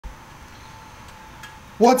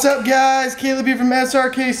What's up, guys? Caleb here from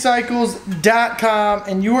Srkcycles.com,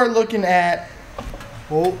 and you are looking at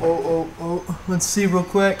let's see real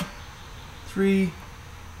quick. 3,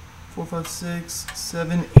 4, 5, 6,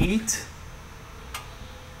 7, 8.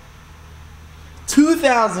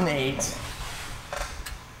 2008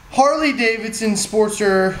 Harley Davidson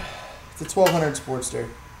Sportster. It's a 1200 Sportster.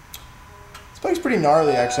 This bike's pretty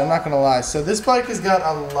gnarly, actually. I'm not gonna lie. So this bike has got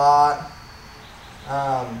a lot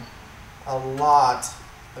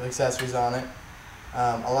of accessories on it.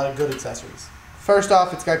 A lot of good accessories. First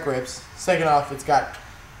off, it's got grips. Second off, it's got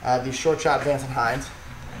these short shot Vance and Hines.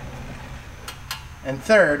 And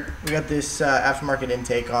third, we got this aftermarket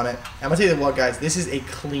intake on it. I'm gonna tell you what, guys, this is a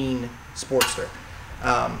clean Sportster.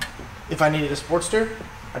 If I needed a Sportster,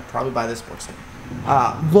 I'd probably buy this Sportster.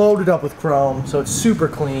 Loaded up with chrome, so it's super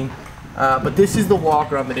clean. But this is the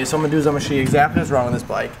walk around video. So I'm gonna show you exactly what's wrong with this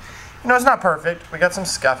bike. You know, it's not perfect. We got some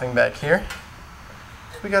scuffing back here.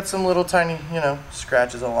 We got some little tiny,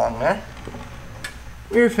 scratches along there.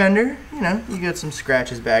 Rear fender, you got some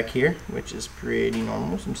scratches back here, which is pretty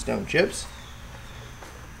normal. Some stone chips.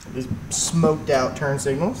 These smoked out turn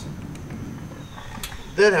signals.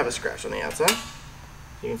 Did have a scratch on the outside.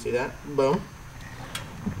 You can see that. Boom.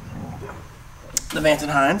 The Vance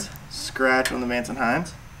and Hines. Scratch on the Vance and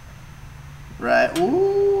Hines. Right.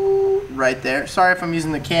 Ooh, right there. Sorry if I'm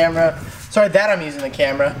using the camera. Sorry that I'm using the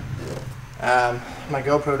camera. My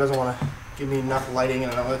GoPro doesn't want to give me enough lighting,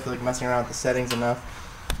 and I don't really feel like messing around with the settings enough.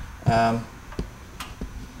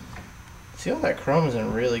 See, all that chrome is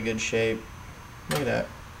in really good shape. Look at that.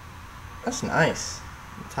 That's nice.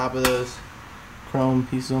 The top of those chrome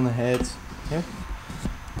pieces on the heads. Yeah.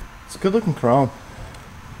 It's good looking chrome.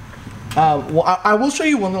 Well, I will show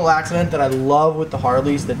you one little accident that I love with the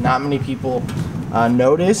Harleys that not many people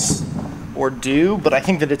notice or do, but I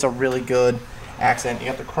think that it's a really good accident. You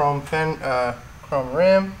got the chrome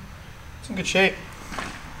rim. It's in good shape.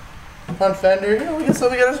 Front fender. We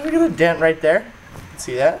got a dent right there.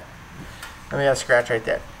 See that? And we got a scratch right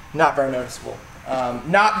there. Not very noticeable.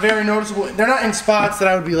 Not very noticeable. They're not in spots that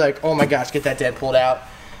I would be like, oh my gosh, get that dent pulled out.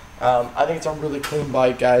 I think it's a really clean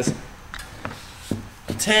bike, guys.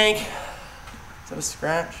 The tank. Is that a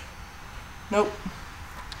scratch? Nope.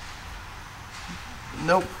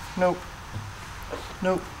 Nope. Nope.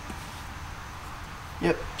 Nope.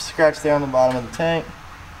 Yep. Scratch there on the bottom of the tank.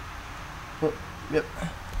 Yep.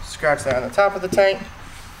 Scratch there on the top of the tank.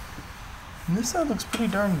 And this side looks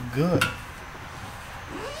pretty darn good.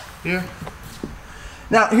 Here.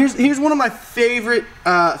 Now, here's one of my favorite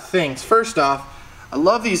things. First off, I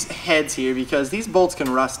love these heads here because these bolts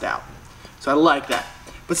can rust out. So I like that.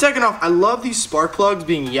 But second off, I love these spark plugs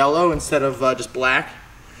being yellow instead of just black.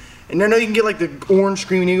 And I know you can get like the orange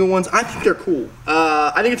Screaming Eagle ones. I think they're cool.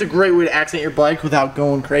 I think it's a great way to accent your bike without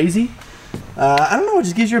going crazy. I don't know, it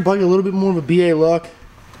just gives your bike a little bit more of a BA look.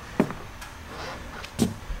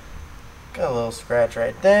 Got a little scratch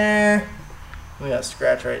right there. We got a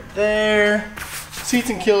scratch right there. Seats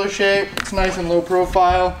in killer shape. It's nice and low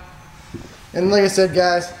profile. And like I said,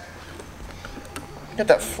 guys, got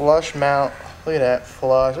that flush mount. Look at that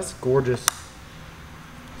flush. That's gorgeous.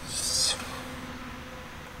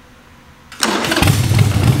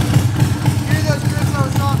 Here's those grips I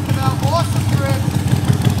was talking about. Awesome grips.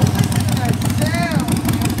 Listen to that sound.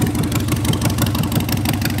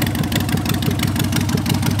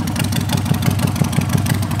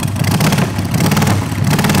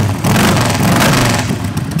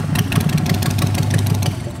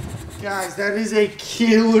 Guys, that is a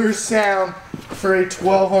killer sound for a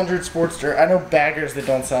 1200 Sportster. I know baggers that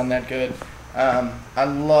don't sound that good. I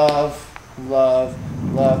love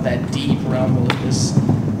that deep rumble that this,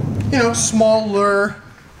 smaller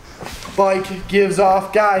bike gives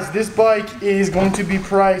off. Guys, this bike is going to be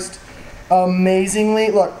priced amazingly.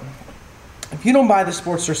 Look, if you don't buy the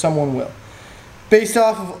Sportster, someone will. Based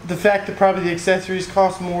off of the fact that probably the accessories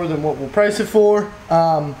cost more than what we'll price it for.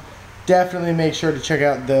 Definitely make sure to check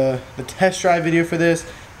out the test drive video for this.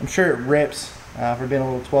 I'm sure it rips for being a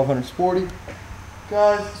little 1200 sporty.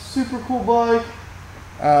 Guys, super cool bike.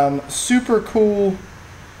 Super cool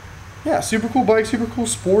bike, super cool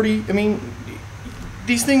sporty. I mean,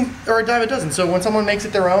 these things are a dime a dozen. So when someone makes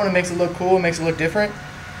it their own and makes it look cool and makes it look different,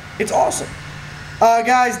 it's awesome.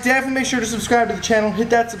 Guys, definitely make sure to subscribe to the channel. Hit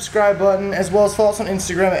that subscribe button, as well as follow us on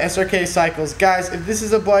Instagram at Srkcycles. Guys, if this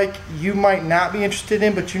is a bike you might not be interested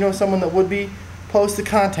in, but you know someone that would be, post the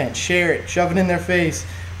content, share it, shove it in their face,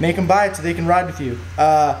 make them buy it so they can ride with you.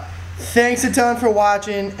 Thanks a ton for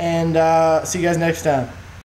watching, and see you guys next time.